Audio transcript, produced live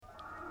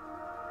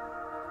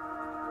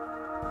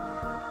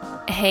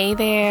Hey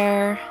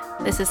there,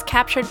 this is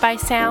Captured by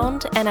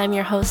Sound, and I'm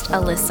your host,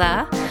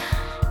 Alyssa.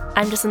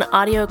 I'm just an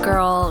audio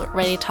girl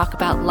ready to talk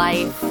about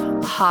life,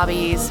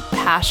 hobbies,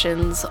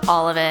 passions,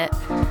 all of it.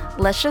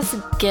 Let's just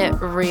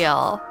get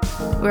real.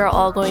 We're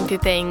all going through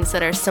things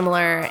that are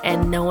similar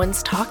and no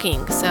one's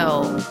talking,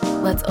 so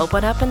let's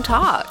open up and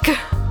talk.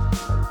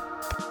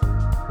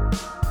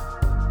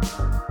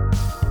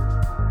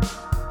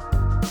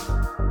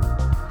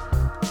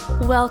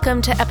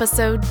 Welcome to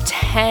episode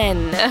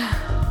 10.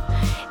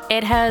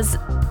 It has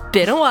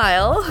been a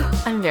while.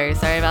 I'm very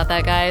sorry about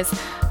that, guys.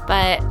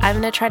 But I'm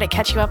going to try to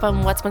catch you up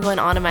on what's been going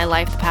on in my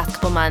life the past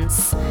couple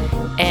months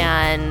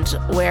and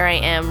where I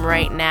am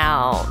right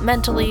now,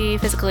 mentally,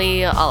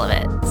 physically, all of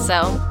it.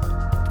 So,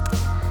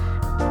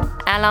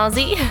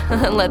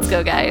 allons-y. Let's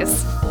go,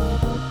 guys.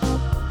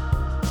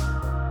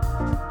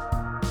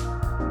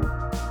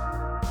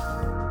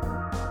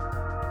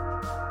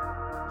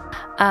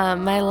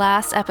 My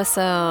last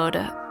episode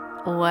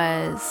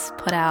was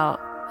put out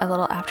a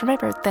little after my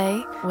birthday,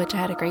 which I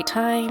had a great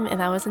time,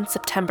 and that was in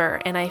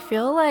September. And I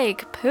feel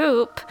like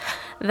poop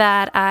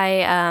that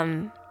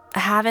I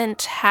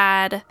haven't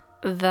had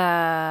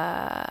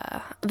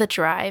the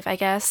drive, I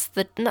guess.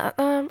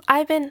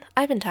 I've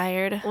been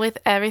tired with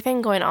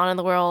everything going on in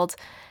the world.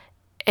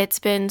 It's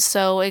been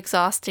so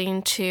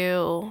exhausting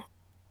to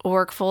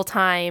work full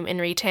time in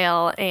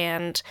retail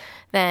and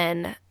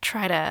then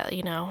try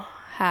to,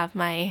 have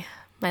my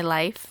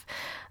life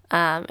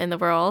in the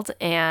world,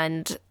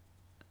 and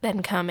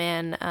then come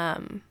in,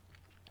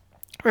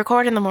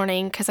 record in the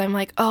morning, because I'm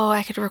like, oh,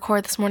 I could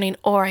record this morning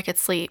or I could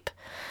sleep.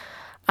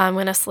 I'm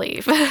going to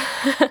sleep.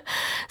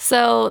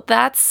 So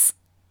that's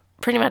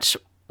pretty much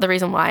the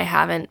reason why I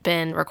haven't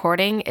been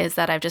recording, is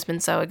that I've just been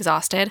so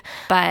exhausted.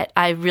 But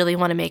I really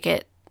want to make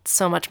it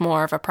so much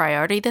more of a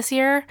priority this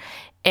year.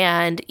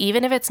 And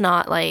even if it's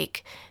not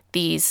like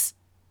these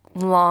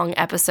long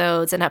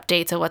episodes and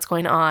updates of what's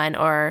going on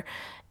or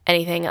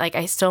anything, like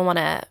I still want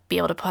to be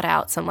able to put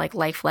out some like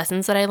life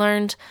lessons that I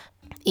learned,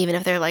 even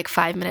if they're like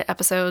 5-minute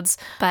episodes.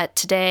 But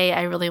today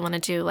I really want to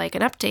do like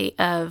an update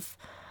of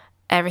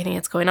everything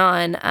that's going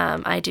on.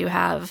 I do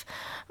have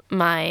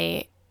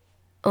my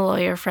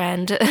lawyer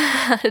friend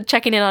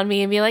checking in on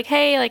me and be like,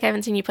 hey, like I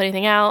haven't seen you put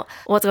anything out.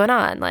 What's going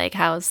on? Like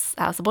how's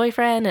the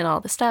boyfriend and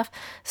all this stuff.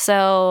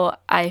 So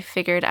I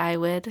figured I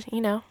would,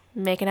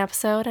 make an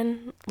episode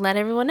and let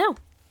everyone know.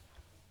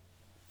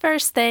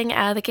 First thing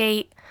out of the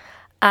gate,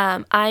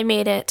 I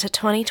made it to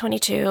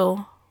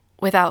 2022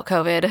 without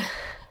COVID,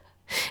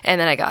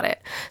 and then I got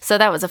it. So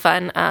that was it's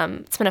been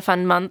a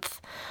fun month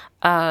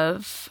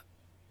of,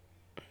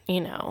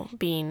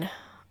 being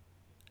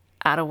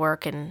out of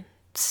work and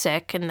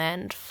sick and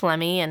then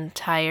phlegmy and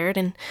tired.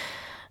 And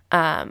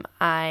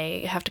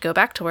I have to go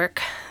back to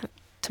work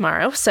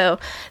tomorrow. So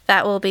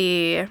that will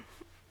be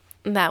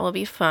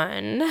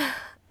fun.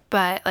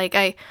 But like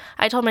I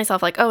told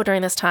myself like, oh,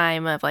 during this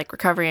time of like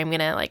recovery, I'm going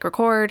to like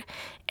record,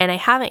 and I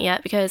haven't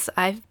yet because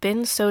I've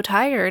been so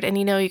tired. And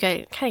you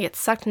kind of get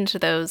sucked into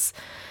those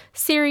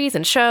series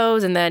and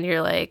shows, and then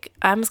you're like,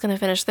 I'm just going to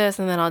finish this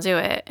and then I'll do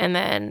it. And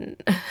then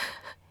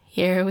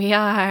here we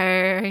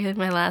are in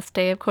my last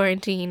day of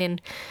quarantine, and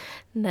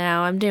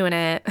now I'm doing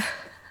it.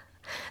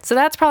 So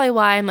that's probably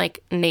why I'm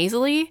like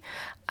nasally.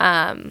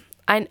 I'm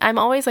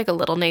always like a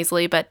little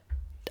nasally, but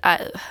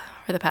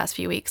for the past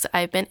few weeks,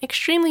 I've been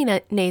extremely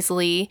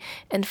nasally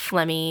and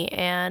phlegmy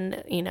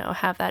and,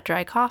 have that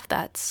dry cough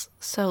that's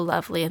so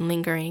lovely and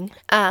lingering.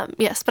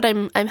 Yes, but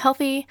I'm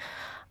healthy.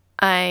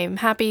 I'm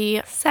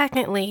happy.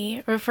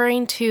 Secondly,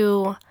 referring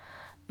to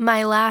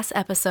my last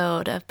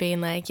episode of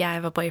being like, yeah, I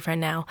have a boyfriend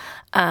now.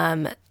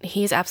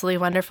 He's absolutely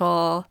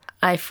wonderful.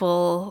 I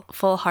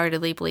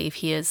full-heartedly believe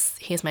he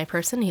is my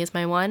person. He is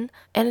my one.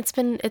 And it's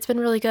been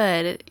really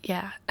good.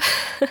 Yeah.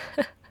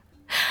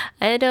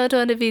 I don't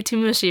want to be too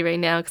mushy right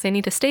now because I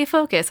need to stay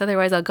focused.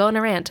 Otherwise, I'll go on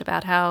a rant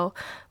about how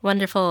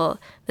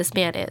wonderful this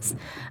man is.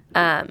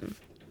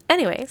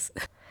 Anyways,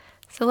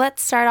 so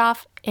let's start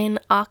off in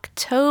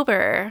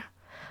October.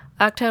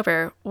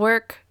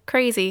 Work,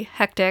 crazy,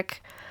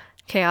 hectic,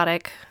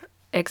 chaotic,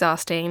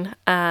 exhausting.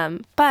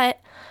 But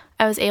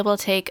I was able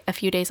to take a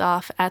few days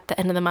off at the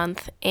end of the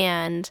month,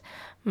 and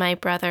my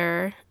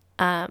brother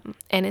and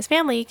his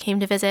family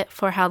came to visit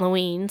for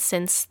Halloween,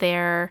 since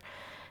they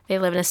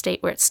live in a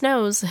state where it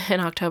snows in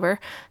October,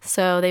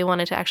 so they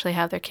wanted to actually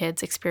have their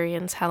kids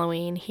experience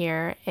Halloween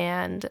here,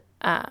 and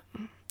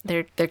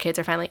their kids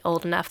are finally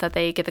old enough that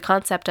they get the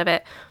concept of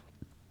it.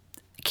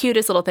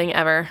 Cutest little thing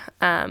ever.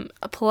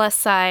 A plus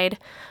side,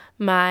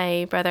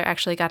 my brother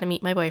actually got to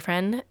meet my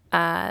boyfriend.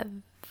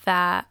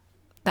 That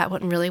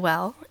went really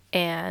well,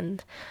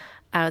 and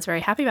I was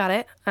very happy about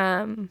it,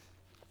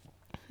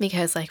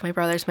 because like my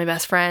brother's my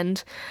best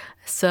friend,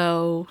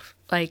 so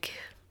like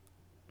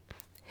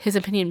his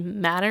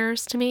opinion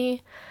matters to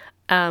me,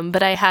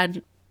 but I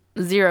had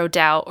zero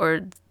doubt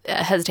or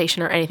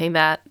hesitation or anything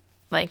that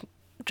like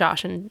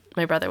Josh and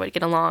my brother would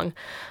get along,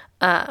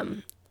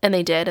 and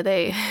they did.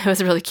 It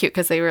was really cute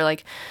because they were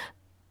like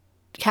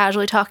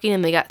casually talking,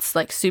 and they got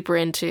like super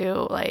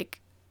into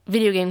like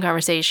video game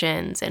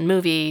conversations and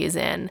movies,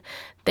 and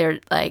they're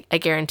like, I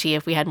guarantee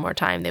if we had more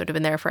time, they would have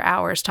been there for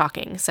hours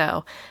talking.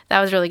 So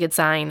that was a really good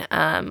sign.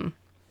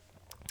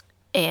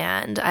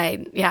 And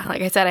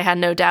like I said, I had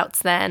no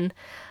doubts then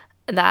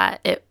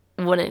that it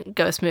wouldn't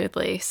go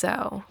smoothly.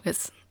 So,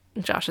 because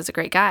Josh is a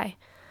great guy.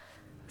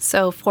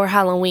 So for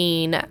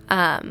Halloween,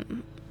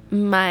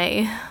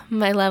 my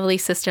lovely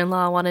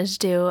sister-in-law wanted to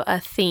do a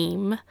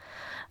theme.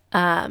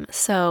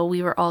 So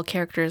we were all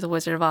characters of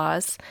Wizard of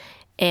Oz.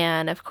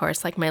 And of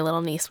course, like, my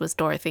little niece was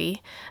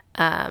Dorothy.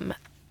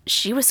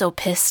 She was so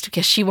pissed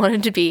because she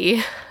wanted to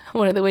be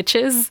one of the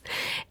witches,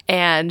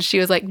 and she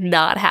was like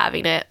not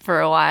having it for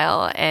a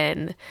while.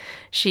 And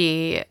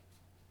she,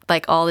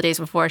 like, all the days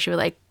before, she would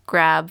like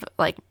grab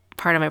like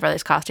part of my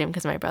brother's costume,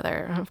 because my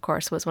brother, of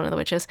course, was one of the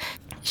witches.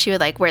 She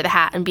would like wear the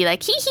hat and be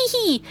like, hee hee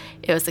hee.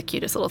 It was the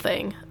cutest little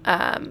thing.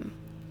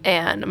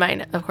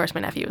 And of course,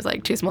 my nephew was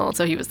like too small,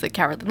 so he was the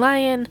Cowardly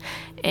Lion.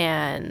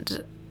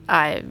 And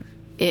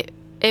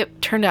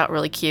it turned out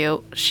really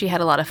cute. She had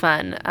a lot of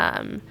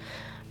fun.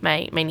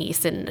 My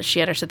niece, and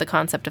she understood the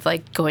concept of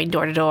like going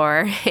door to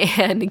door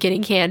and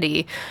getting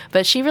candy,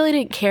 but she really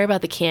didn't care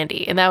about the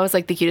candy. And that was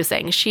like the cutest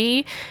thing.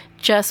 She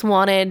just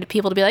wanted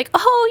people to be like,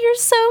 oh, you're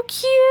so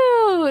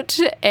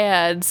cute.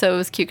 And so it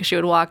was cute because she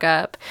would walk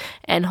up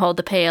and hold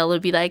the pail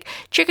and be like,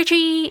 trick or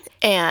treat.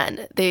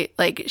 And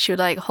she would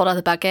like hold out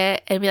the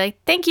bucket and be like,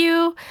 thank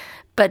you.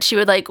 But she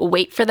would like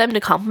wait for them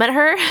to compliment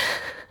her.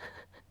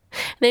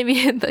 They'd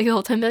be like, the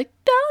whole time, be like,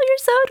 oh, you're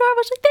so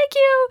adorable. She's like, thank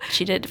you.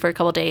 She did it for a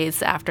couple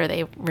days after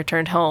they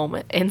returned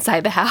home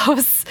inside the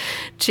house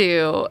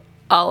to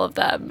all of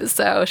them.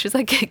 So she was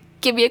like,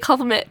 give me a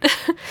compliment.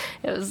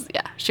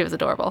 She was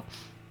adorable.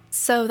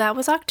 So that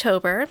was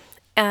October.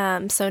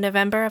 So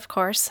November, of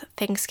course,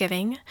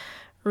 Thanksgiving.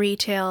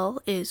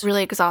 Retail is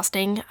really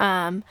exhausting.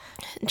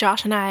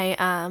 Josh and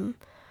I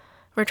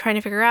were trying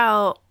to figure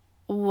out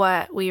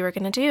what we were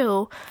going to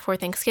do for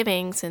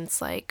Thanksgiving,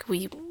 since like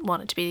we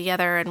wanted to be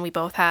together and we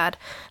both had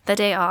the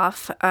day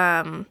off.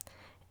 And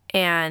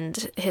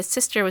his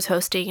sister was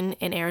hosting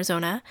in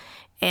Arizona,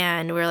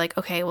 and we were like,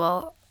 okay,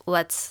 well,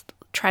 let's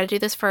try to do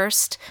this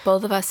first.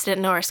 Both of us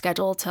didn't know our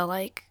schedule till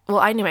like, well,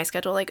 I knew my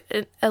schedule like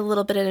a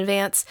little bit in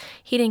advance.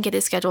 He didn't get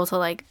his schedule till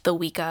like the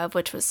week of,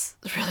 which was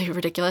really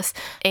ridiculous.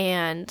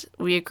 And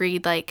we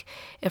agreed, like,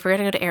 if we're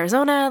going to go to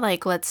Arizona,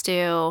 like, let's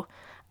do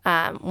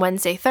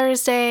Wednesday,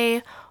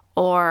 Thursday,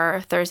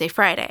 or Thursday,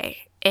 Friday.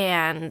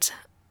 And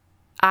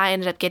I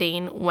ended up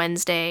getting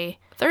Wednesday,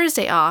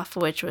 Thursday off,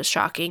 which was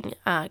shocking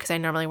because I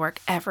normally work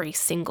every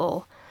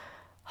single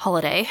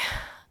holiday.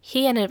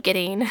 He ended up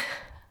getting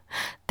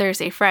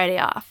Thursday, Friday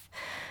off.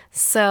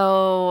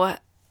 So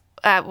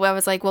I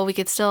was like, well, we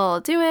could still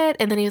do it.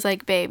 And then he was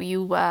like, babe,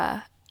 you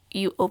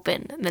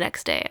open the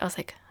next day. I was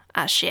like,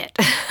 ah, shit.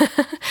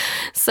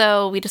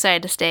 So we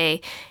decided to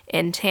stay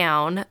in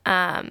town. My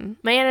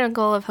aunt and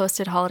uncle have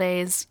hosted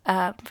holidays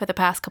for the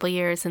past couple of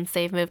years since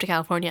they've moved to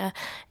California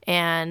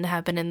and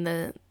have been in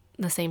the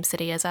same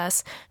city as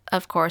us.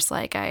 Of course,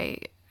 like I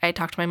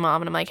talked to my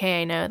mom and I'm like,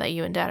 hey, I know that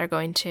you and dad are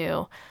going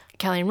to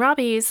Kelly and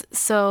Robbie's,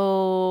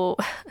 so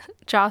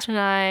Josh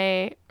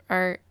and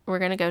we're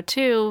going to go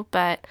too,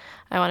 but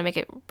I want to make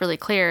it really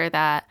clear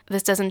that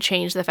this doesn't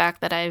change the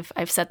fact that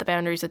I've set the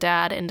boundaries with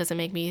dad, and doesn't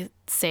make me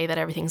say that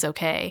everything's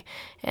okay.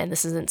 And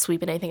this isn't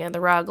sweeping anything under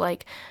the rug.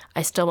 Like,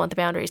 I still want the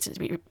boundaries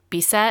to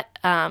be set.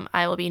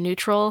 I will be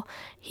neutral.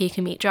 He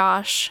can meet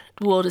Josh.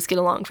 We'll just get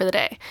along for the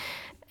day.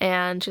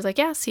 And she's like,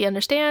 yes, he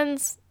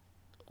understands.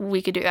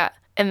 We could do that.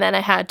 And then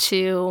I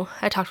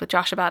talked with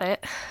Josh about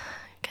it,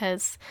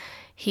 because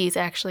he's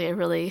actually a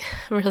really,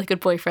 really good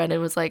boyfriend,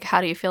 and was like,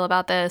 how do you feel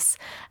about this?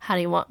 How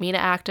do you want me to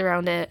act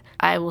around it?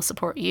 I will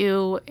support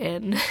you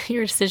in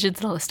your decisions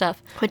and all this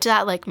stuff. Which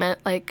that like meant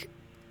like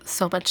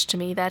so much to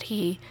me, that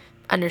he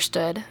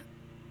understood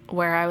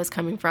where I was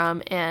coming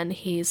from, and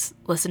he's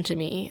listened to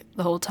me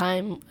the whole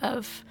time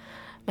of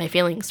my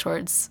feelings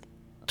towards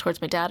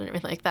my dad and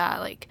everything like that.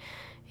 Like,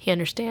 he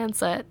understands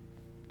that,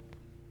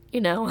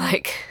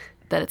 like,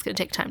 that it's going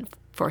to take time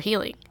for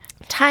healing.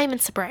 Time and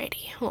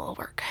sobriety will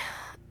work.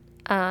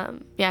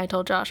 I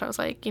told Josh, I was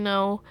like,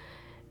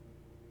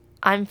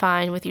 I'm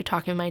fine with you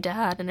talking to my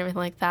dad and everything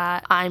like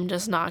that. I'm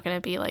just not going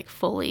to be like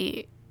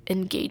fully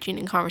engaging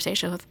in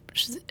conversations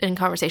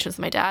with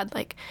my dad.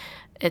 Like,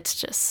 it's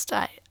just,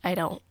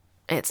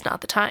 it's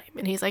not the time.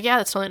 And he's like, yeah,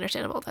 that's totally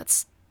understandable.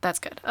 That's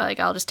good. Like,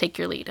 I'll just take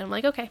your lead. And I'm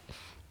like, okay.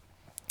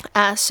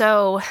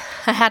 So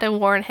I had to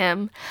warn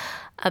him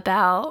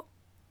about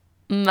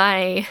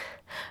my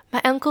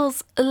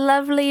uncle's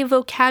lovely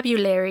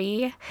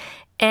vocabulary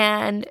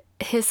and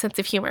his sense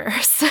of humor.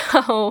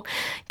 So,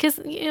 because,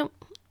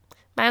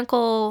 my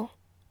uncle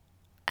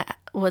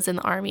was in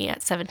the Army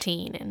at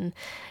 17, and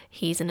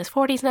he's in his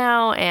 40s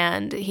now,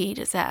 and he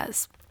just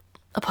has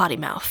a potty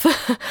mouth.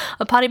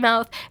 A potty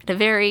mouth and a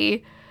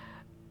very,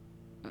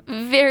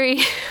 very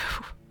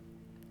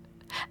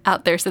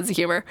out there sense of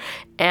humor.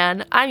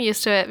 And I'm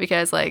used to it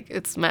because, like,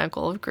 it's my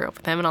uncle, grew up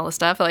with him and all this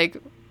stuff. Like,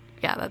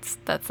 yeah,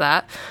 that's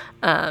that.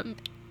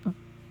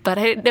 But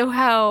I didn't know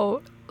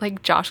how,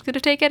 like, Josh was going to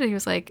take it. And he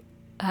was like,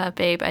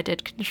 babe, I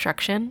did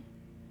construction.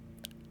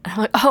 And I'm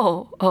like,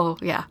 oh,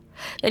 yeah.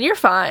 Then you're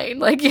fine.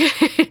 Like,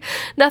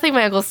 nothing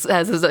my uncle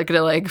says is going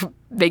to, like,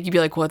 make you be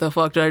like, what the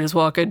fuck did I just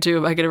walk into?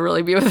 Am I going to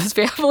really be with this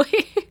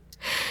family?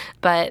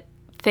 But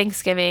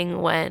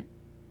Thanksgiving went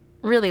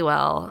really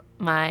well.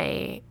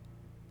 My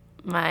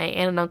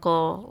aunt and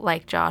uncle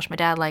liked Josh. My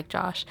dad liked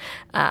Josh.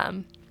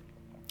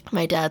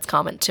 My dad's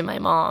comment to my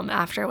mom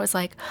after was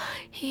like,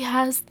 he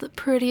has the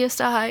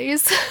prettiest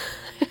eyes.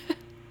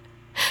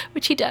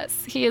 Which he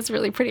does. He has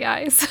really pretty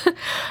eyes.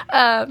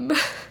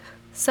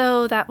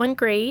 So that went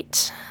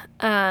great.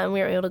 We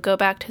were able to go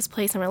back to his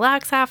place and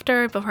relax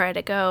after before I had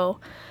to go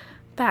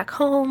back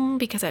home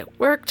because I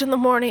worked in the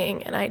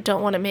morning and I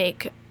don't want to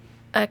make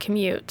a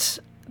commute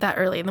that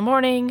early in the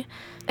morning,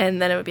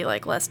 and then it would be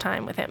like less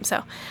time with him.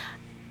 So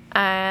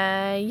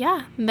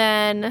yeah,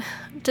 then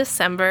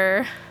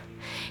December,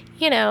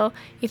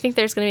 you think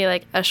there's going to be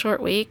like a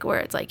short week where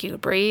it's like you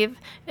could breathe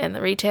in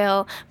the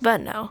retail,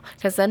 but no,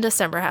 because then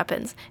December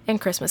happens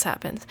and Christmas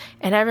happens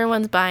and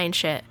everyone's buying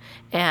shit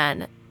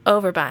and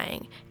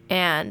overbuying.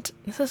 And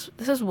this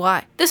is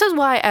why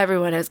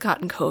everyone has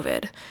gotten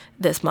COVID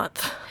this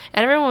month.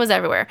 And everyone was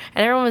everywhere.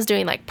 And everyone was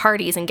doing like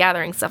parties and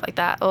gatherings, stuff like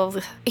that. Well,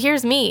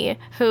 here's me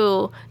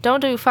who don't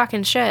do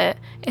fucking shit.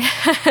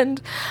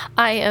 And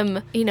I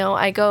am,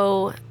 I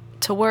go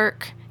to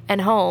work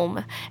and home,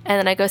 and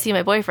then I go see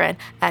my boyfriend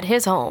at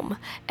his home,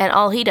 and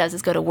all he does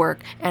is go to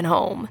work and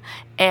home.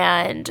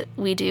 And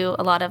we do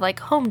a lot of like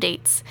home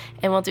dates,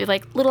 and we'll do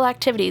like little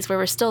activities where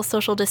we're still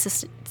social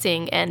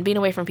distancing and being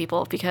away from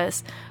people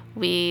because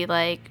we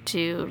like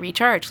to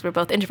recharge because we're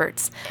both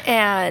introverts.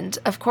 And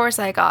of course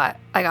I got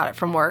it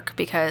from work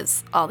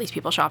because all these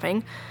people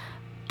shopping.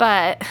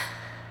 But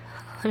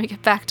let me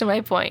get back to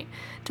my point.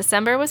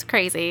 December was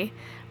crazy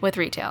with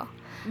retail.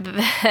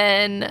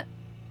 Then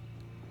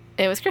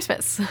it was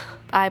Christmas.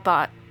 I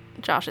bought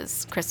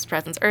Josh's Christmas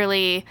presents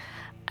early.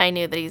 I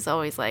knew that he's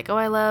always like, oh,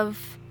 I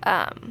love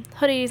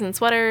hoodies and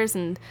sweaters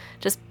and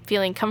just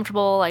feeling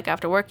comfortable, like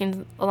after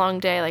working a long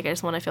day, like I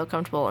just want to feel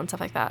comfortable and stuff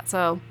like that.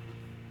 So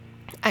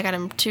I got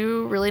him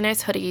 2 really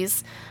nice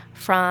hoodies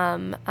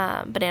from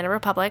Banana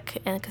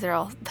Republic, and because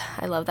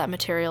I love that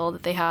material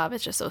that they have.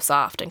 It's just so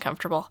soft and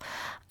comfortable.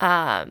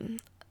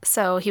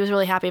 So he was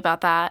really happy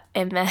about that.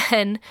 And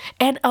then,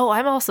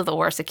 I'm also the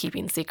worst at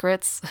keeping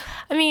secrets.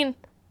 I mean,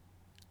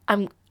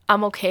 I'm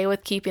okay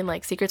with keeping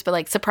like secrets, but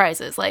like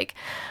surprises, like,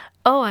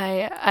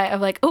 I'm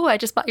like, I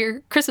just bought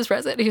your Christmas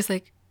present. And he was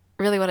like,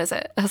 really, what is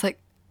it? I was like,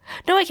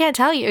 no, I can't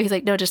tell you. He's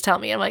like, no, just tell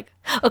me. I'm like,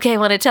 okay, I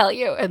want to tell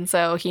you. And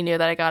so he knew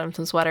that I got him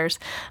some sweaters.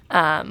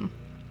 But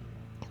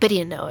he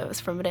didn't know it was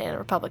from Banana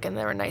Republic and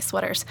they were nice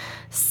sweaters.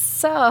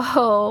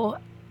 So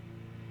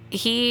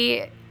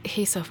he's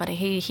so funny.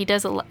 He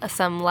does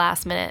some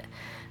last minute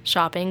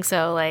shopping.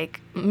 So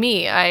like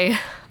me, I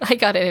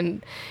got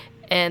in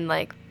and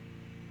like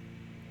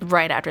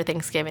right after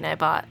Thanksgiving, I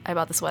bought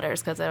the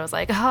sweaters because I was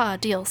like,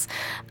 deals.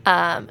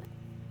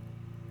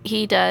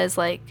 He does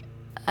like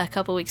a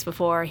couple weeks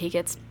before he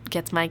gets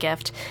my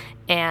gift,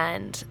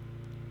 and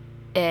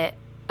it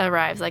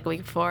arrives like a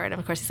week before, and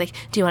of course he's like,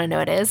 do you want to know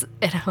what it is?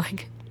 And I'm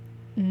like,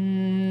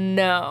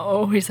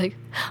 no. He's like,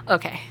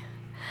 okay.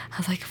 I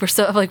was like,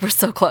 we're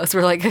so close.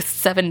 We're like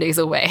 7 days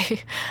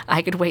away.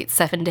 I could wait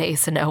 7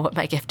 days to know what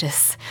my gift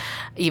is,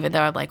 even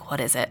though I'm like,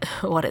 what is it?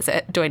 What is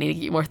it? Do I need to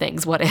get more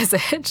things? What is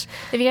it?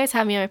 If you guys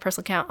have me on my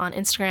personal account on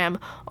Instagram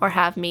or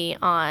have me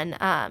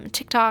on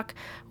TikTok,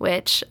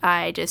 which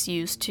I just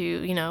use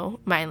to,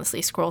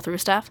 mindlessly scroll through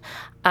stuff,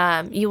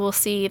 you will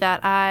see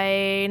that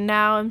I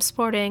now am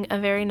sporting a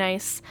very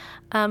nice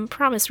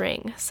promise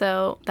ring.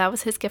 So that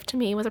was his gift to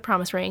me, was a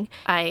promise ring.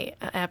 I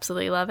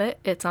absolutely love it.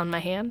 It's on my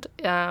hand.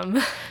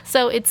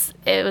 So it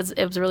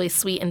was really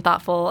sweet and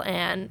thoughtful,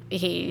 and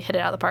he hit it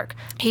out of the park.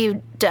 He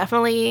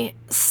definitely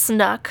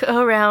snuck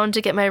around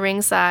to get my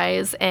ring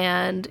size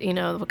and,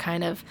 what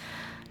kind of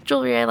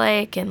jewelry I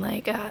like, and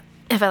like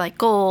if I like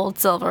gold,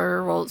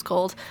 silver, rose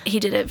gold. He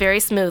did it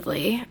very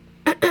smoothly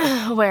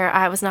where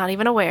I was not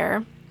even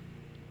aware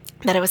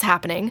that it was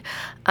happening,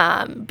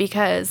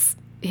 because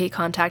he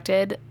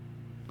contacted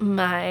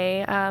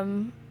my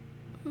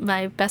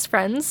my best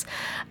friends,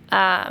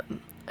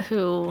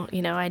 who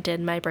I did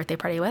my birthday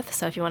party with.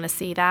 So if you want to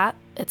see that,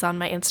 it's on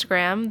my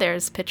Instagram.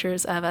 There's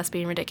pictures of us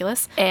being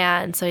ridiculous.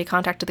 And so he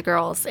contacted the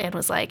girls and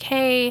was like,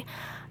 hey,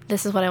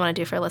 this is what I want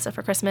to do for Alyssa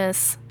for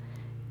Christmas.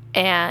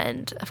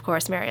 And of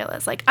course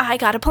Mariella's like, I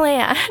got a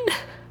plan.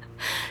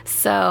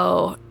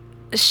 So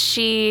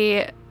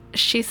she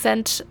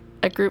sent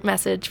a group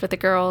message with the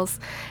girls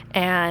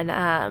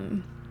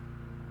and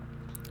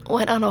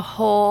went on a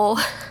whole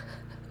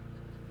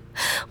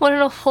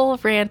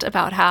rant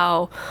about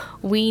how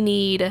we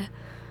need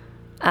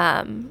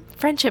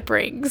friendship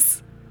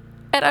rings.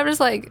 And I'm just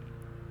like,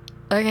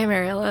 okay,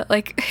 Mariella,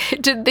 like,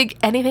 didn't think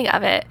anything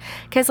of it.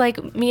 Because,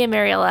 like, me and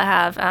Mariella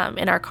have,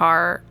 in our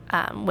car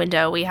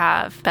window, we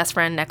have best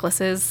friend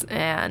necklaces,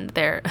 and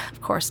they're, of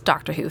course,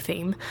 Doctor Who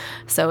theme.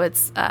 So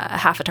it's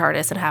half a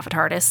TARDIS and half a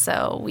TARDIS,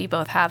 so we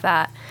both have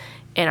that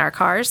in our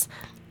cars.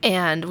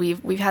 And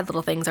we've had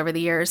little things over the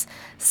years,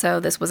 so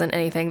this wasn't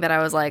anything that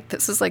I was like,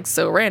 this is like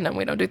so random,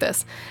 we don't do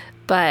this.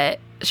 But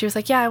she was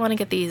like, yeah, I want to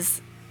get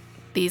these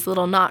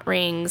little knot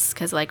rings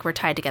because like we're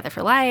tied together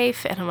for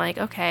life. And I'm like,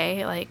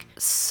 okay. Like,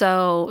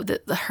 so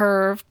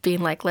her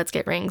being like, let's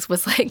get rings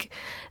was like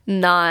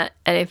not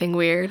anything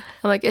weird.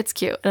 I'm like, it's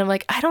cute. And I'm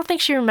like, I don't think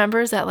she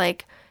remembers that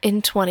like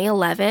in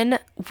 2011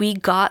 we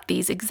got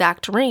these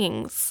exact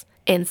rings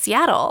in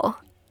Seattle.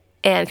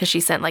 And because she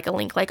sent like a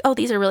link like, oh,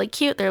 these are really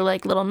cute, they're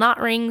like little knot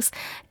rings.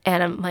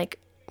 And I'm like,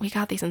 we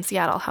got these in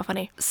Seattle, how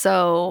funny.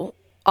 So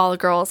all the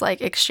girls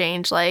like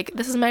exchange like,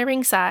 this is my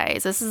ring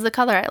size, this is the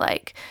color I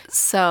like.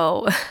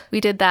 So we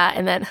did that.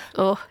 And then,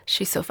 oh,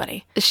 she's so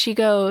funny. She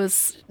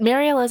goes,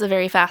 Marielle is a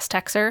very fast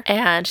texter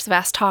and she's a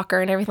fast talker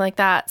and everything like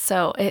that.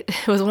 So it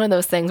was one of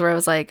those things where I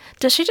was like,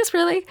 does she just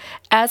really,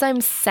 as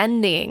I'm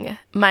sending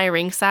my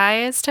ring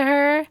size to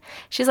her,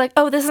 she's like,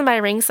 oh, this is my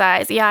ring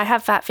size, yeah, I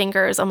have fat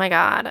fingers, oh my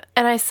God.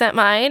 And I sent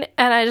mine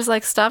and I just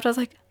like stopped. I was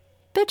like,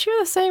 bitch, you're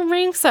the same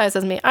ring size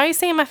as me, are you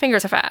saying my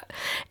fingers are fat?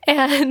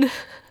 And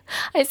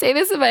I say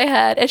this in my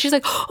head, and she's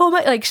like, oh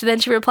my, like, then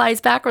she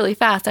replies back really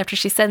fast after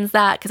she sends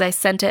that, because I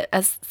sent it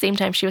at the same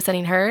time she was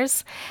sending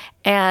hers,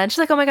 and she's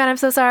like, oh my God, I'm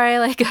so sorry.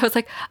 Like, I was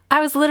like, I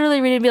was literally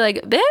reading and be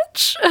like,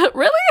 bitch,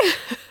 really?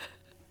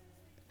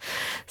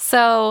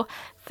 So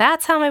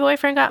that's how my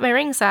boyfriend got my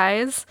ring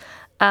size.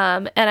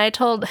 And I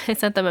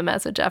sent them a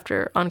message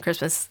on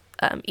Christmas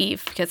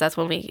Eve, because that's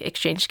when we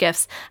exchanged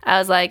gifts. I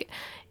was like,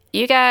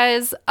 you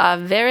guys are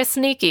very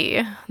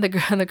sneaky,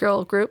 the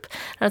girl group.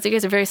 I was like, you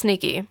guys are very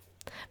sneaky.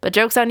 But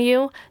joke's on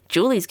you,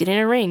 Julie's getting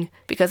a ring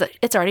because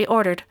it's already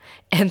ordered.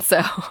 And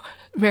so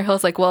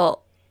Marielle's like,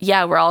 well,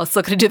 yeah, we're all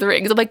still going to do the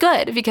rings. I'm like,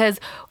 good, because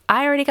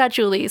I already got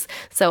Julie's.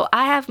 So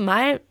I have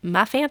my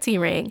fancy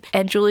ring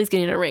and Julie's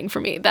getting a ring for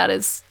me.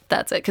 That's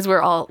it, because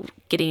we're all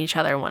getting each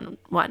other one.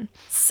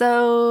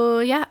 So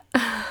yeah.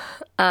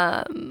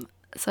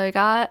 So I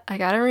got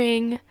a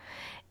ring,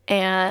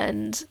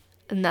 and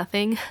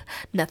nothing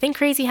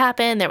crazy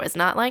happened. There was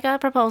not like a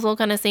proposal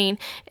kind of scene.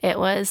 It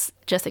was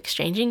just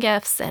exchanging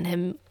gifts and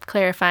him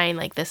clarifying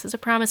like, this is a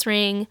promise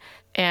ring,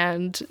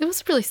 and it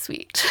was really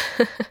sweet.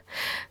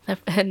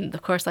 And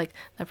of course, like,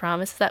 the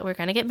promise is that we're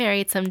gonna get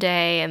married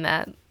someday,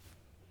 and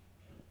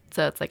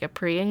so it's like a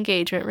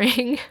pre-engagement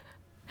ring.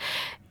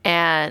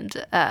 And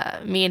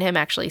me and him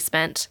actually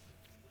spent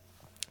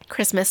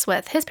Christmas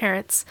with his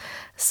parents.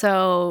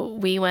 So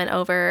we went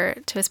over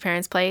to his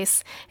parents'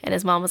 place, and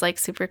his mom was like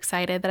super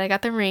excited that I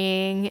got the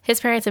ring. His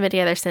parents have been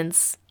together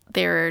since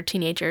they were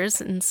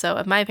teenagers, and so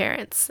have my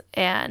parents.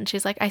 And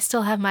she's like, I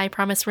still have my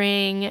promise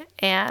ring.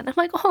 And I'm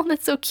like, oh,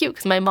 that's so cute,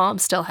 because my mom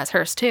still has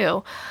hers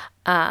too.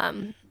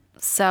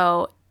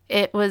 So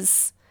it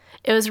was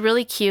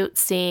really cute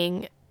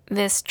seeing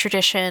this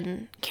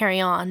tradition carry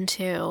on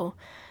to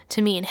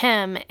me and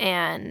him.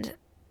 And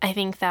I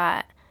think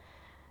that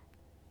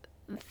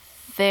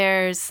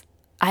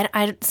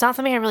it's not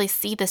something I really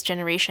see this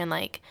generation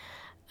like,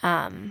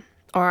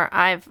 or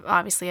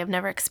I've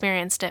never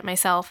experienced it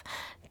myself,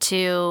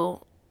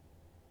 to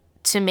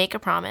make a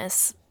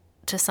promise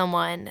to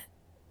someone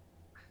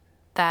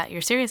that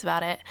you're serious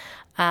about it.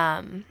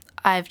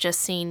 I've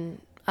just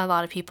seen a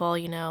lot of people,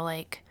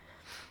 like,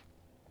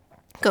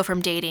 go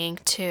from dating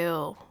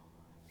to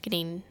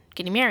getting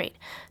married.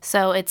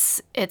 So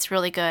it's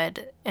really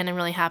good, and I'm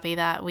really happy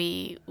that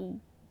we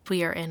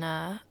are in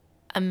a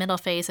middle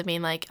phase of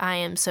being like, I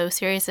am so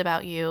serious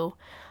about you,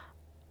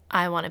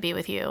 I want to be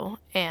with you.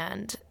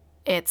 And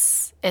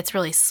it's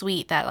really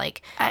sweet that,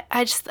 like,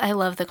 I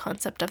love the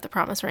concept of the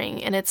promise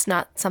ring, and it's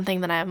not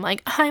something that I'm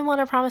like, I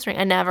want a promise ring.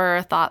 I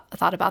never thought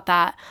about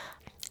that.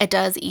 It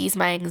does ease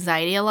my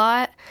anxiety a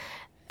lot,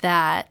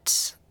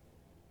 that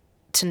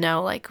to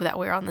know like that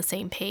we're on the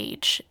same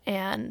page,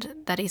 and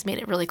that he's made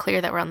it really clear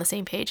that we're on the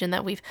same page, and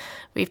that we've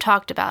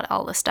talked about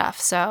all this stuff.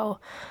 So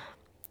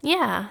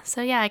yeah,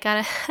 I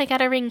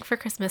got a ring for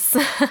Christmas.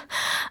 So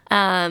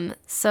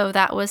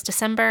that was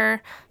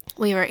December.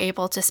 We were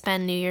able to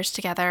spend New Year's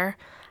together.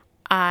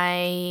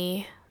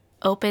 I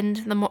opened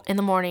in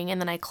the morning, and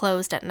then I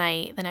closed at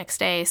night the next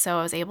day. So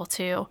I was able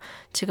to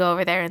go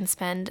over there and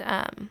spend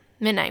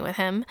midnight with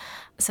him.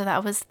 So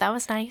that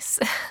was nice.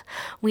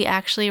 We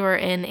actually were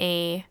in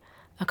a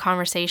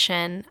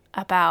conversation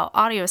about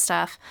audio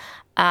stuff,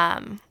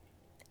 and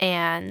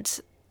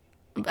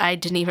I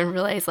didn't even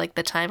realize like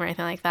the time or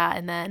anything like that.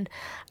 And then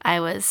I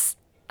was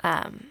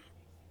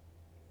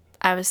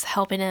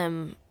helping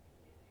him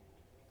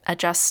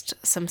adjust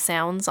some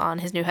sounds on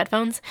his new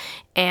headphones,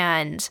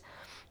 and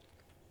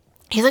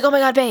he's like, oh my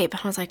God, babe.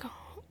 I was like,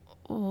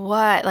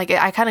 what? Like,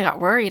 I kind of got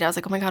worried. I was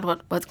like, oh my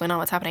God, what's going on?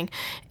 What's happening?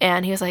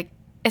 And he was like,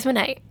 it's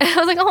midnight. I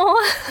was like,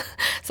 oh.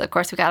 So of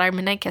course we got our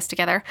midnight kiss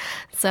together.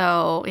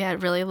 So yeah,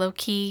 really low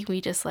key.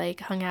 We just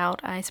like hung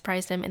out. I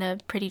surprised him in a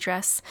pretty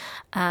dress.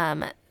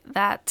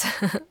 That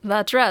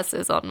dress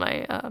is on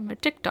my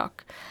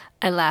TikTok.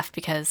 I laughed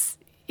because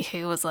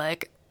he was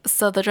like,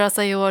 so the dress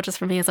that you wore just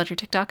for me is on your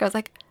TikTok? I was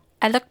like,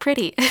 I look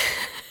pretty.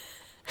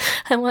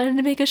 I wanted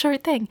to make a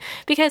short thing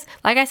because,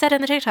 like I said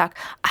in the TikTok,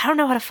 I don't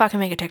know how to fucking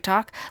make a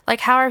TikTok.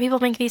 Like, how are people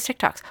making these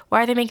TikToks?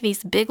 Why are they making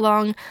these big,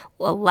 long,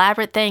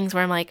 elaborate things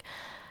where I'm like,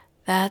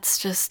 that's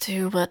just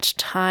too much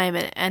time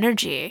and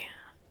energy.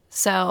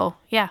 So,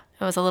 yeah,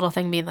 it was a little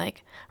thing being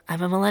like,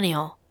 I'm a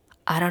millennial.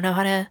 I don't know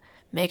how to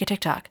make a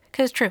TikTok.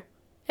 Because it's true.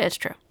 It's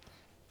true.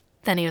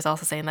 Then he was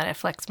also saying that I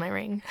flexed my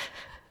ring.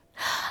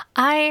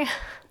 I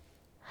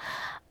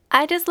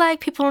just like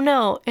people to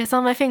know it's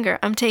on my finger.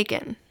 I'm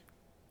taken.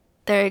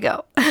 There you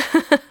go.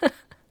 I'm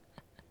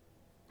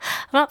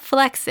not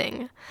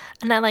flexing.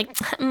 I'm not like,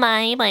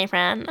 my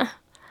boyfriend.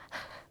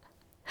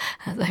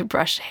 As I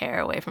brush hair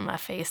away from my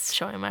face,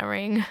 showing my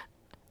ring.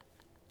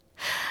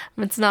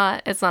 It's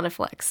not a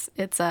flex.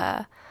 It's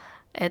a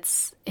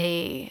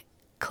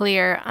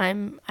clear,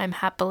 I'm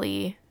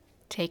happily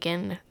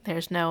taken.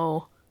 There's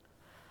no,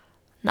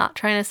 not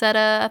trying to set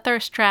a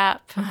thirst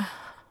trap.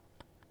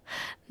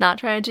 Not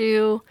trying to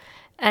do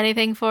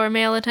anything for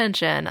male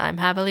attention. I'm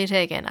happily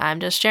taken. I'm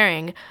just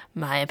sharing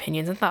my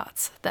opinions and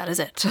thoughts. That is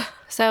it.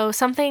 So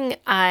something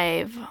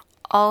I've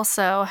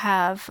also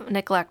have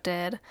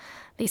neglected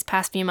these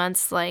past few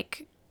months,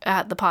 like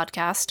at the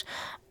podcast,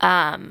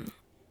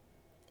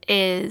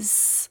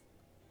 is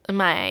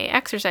my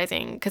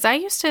exercising. Because I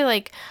used to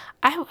like,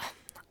 I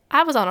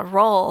was on a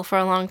roll for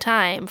a long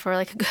time, for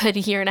like a good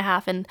year and a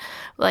half. And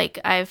like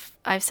I've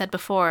said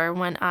before,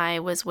 when I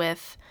was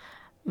with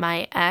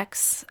my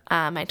ex,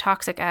 my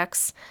toxic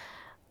ex,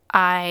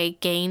 I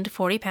gained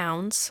 40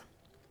 pounds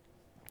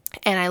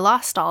and I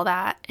lost all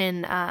that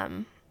in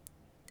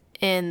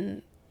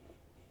the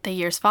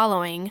years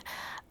following.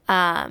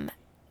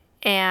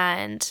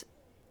 And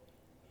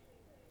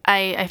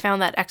I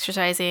found that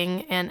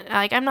exercising, and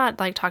like, I'm not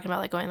like talking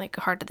about like going like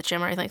hard to the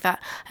gym or anything like that.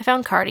 I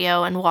found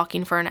cardio and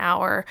walking for an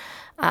hour,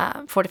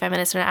 45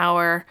 minutes to an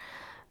hour,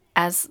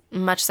 as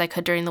much as I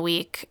could during the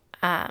week,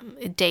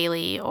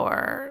 daily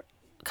or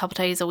a couple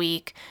days a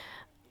week,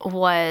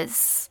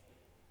 was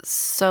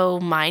so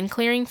mind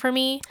clearing for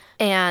me.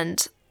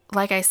 And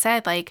like I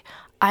said, like,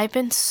 I've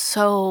been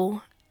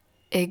so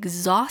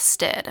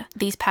exhausted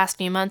these past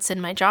few months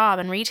in my job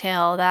in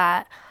retail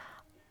that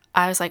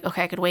I was like,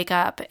 okay, I could wake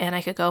up and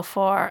I could go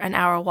for an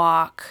hour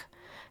walk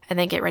and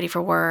then get ready for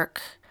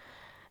work.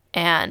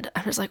 And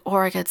I'm just like,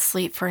 or I could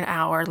sleep for an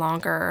hour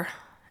longer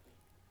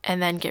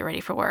and then get ready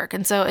for work.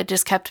 And so it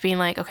just kept being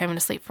like, okay, I'm going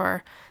to sleep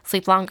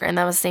longer. And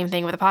that was the same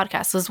thing with the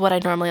podcast. So what I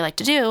normally like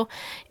to do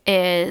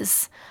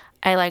is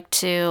I like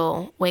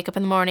to wake up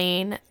in the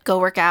morning, go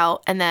work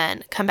out, and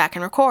then come back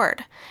and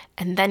record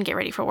and then get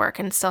ready for work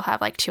and still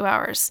have like 2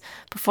 hours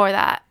before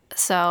that.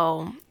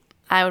 So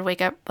I would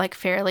wake up like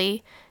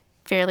fairly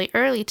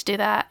early to do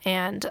that.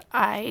 And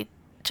I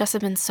just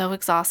have been so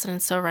exhausted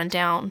and so run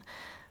down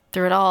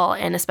through it all.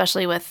 And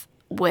especially with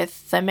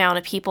the amount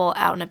of people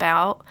out and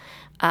about,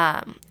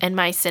 in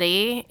my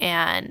city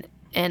and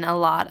in a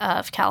lot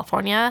of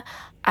California,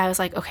 I was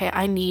like, okay,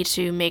 I need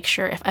to make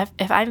sure if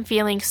I'm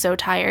feeling so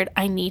tired,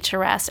 I need to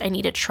rest. I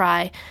need to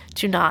try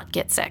to not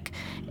get sick.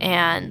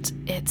 And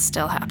it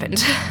still happened.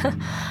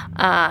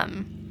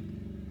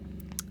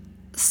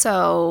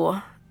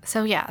 So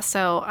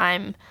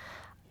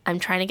I'm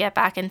trying to get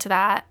back into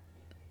that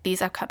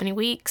these upcoming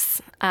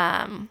weeks.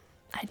 I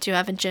do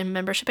have a gym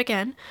membership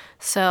again,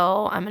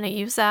 so I'm going to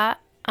use that.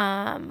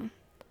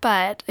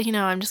 But,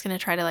 I'm just going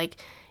to try to like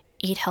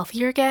eat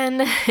healthier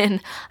again.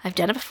 And I've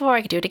done it before.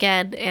 I could do it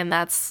again. And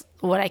that's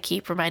what I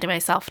keep reminding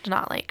myself, to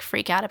not like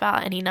freak out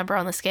about any number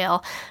on the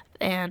scale.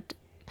 And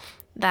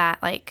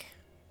that like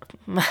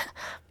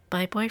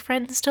my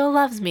boyfriend still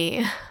loves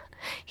me.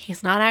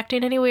 He's not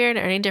acting any weird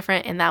or any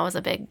different. And that was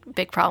a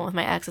big problem with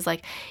my ex, is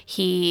like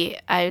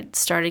I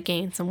started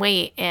gaining some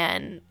weight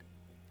and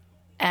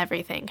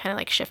everything kind of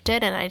like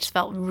shifted, and I just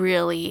felt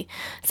really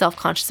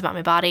self-conscious about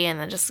my body, and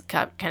then just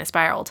got kind of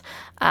spiraled.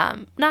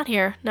 Not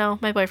here. No,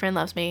 my boyfriend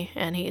loves me,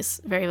 and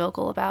he's very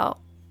vocal about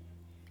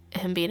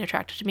him being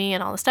attracted to me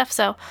and all this stuff.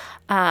 So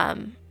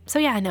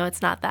yeah, I know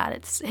it's not that.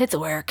 It's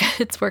work.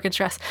 It's work and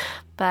stress.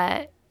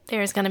 But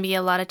there's going to be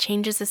a lot of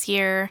changes this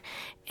year,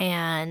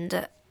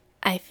 and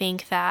I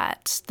think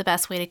that the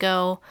best way to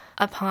go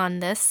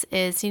upon this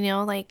is,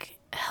 like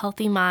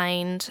healthy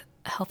mind,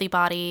 healthy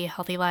body,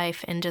 healthy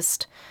life, and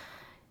just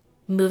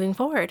moving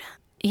forward.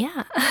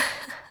 Yeah.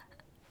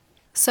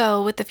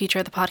 So with the future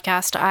of the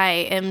podcast, I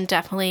am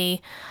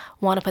definitely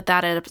want to put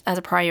that as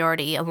a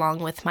priority along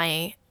with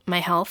my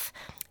health.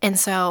 And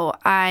so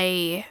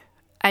I'm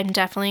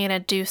definitely going to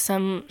do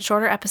some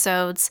shorter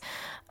episodes,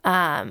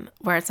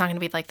 where it's not going to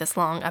be like this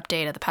long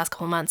update of the past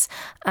couple months,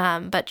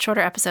 but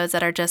shorter episodes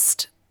that are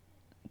just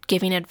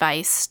giving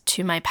advice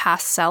to my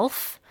past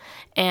self.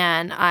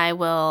 And I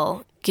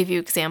will give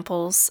you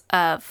examples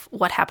of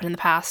what happened in the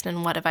past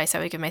and what advice I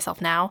would give myself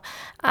now,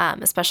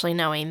 especially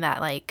knowing that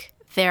like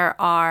there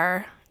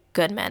are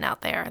good men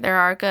out there. There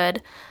are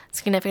good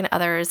significant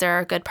others. There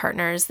are good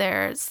partners.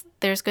 There's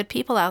good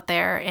people out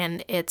there,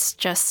 and it's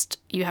just,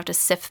 you have to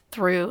sift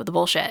through the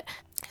bullshit.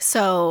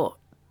 So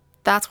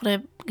that's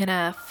what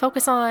gonna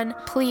focus on.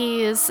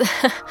 Please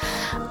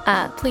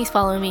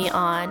follow me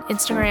on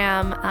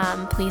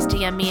Instagram. Please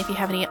DM me if you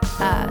have any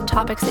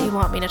topics that you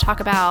want me to talk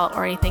about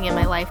or anything in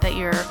my life that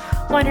you're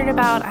wondering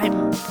about.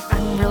 I'm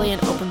really an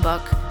open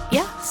book.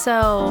 Yeah,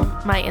 so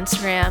my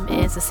Instagram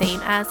is the same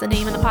as the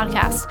name of the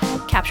podcast,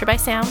 Captured by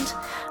Sound.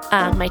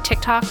 My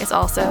TikTok is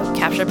also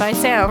Captured by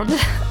Sound.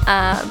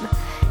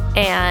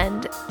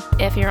 And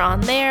if you're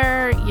on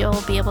there,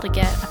 you'll be able to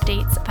get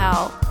updates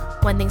about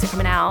when things are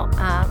coming out,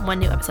 when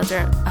new episodes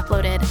are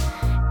uploaded.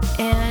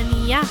 And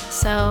yeah,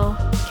 so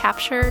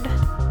Captured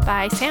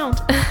by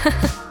Sound.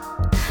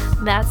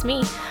 That's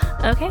me.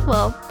 Okay,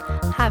 well,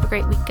 have a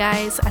great week,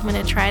 guys. I'm going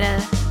to try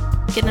to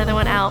get another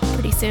one out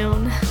pretty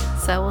soon.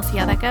 So we'll see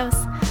how that goes.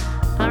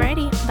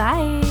 Alrighty,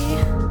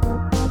 bye.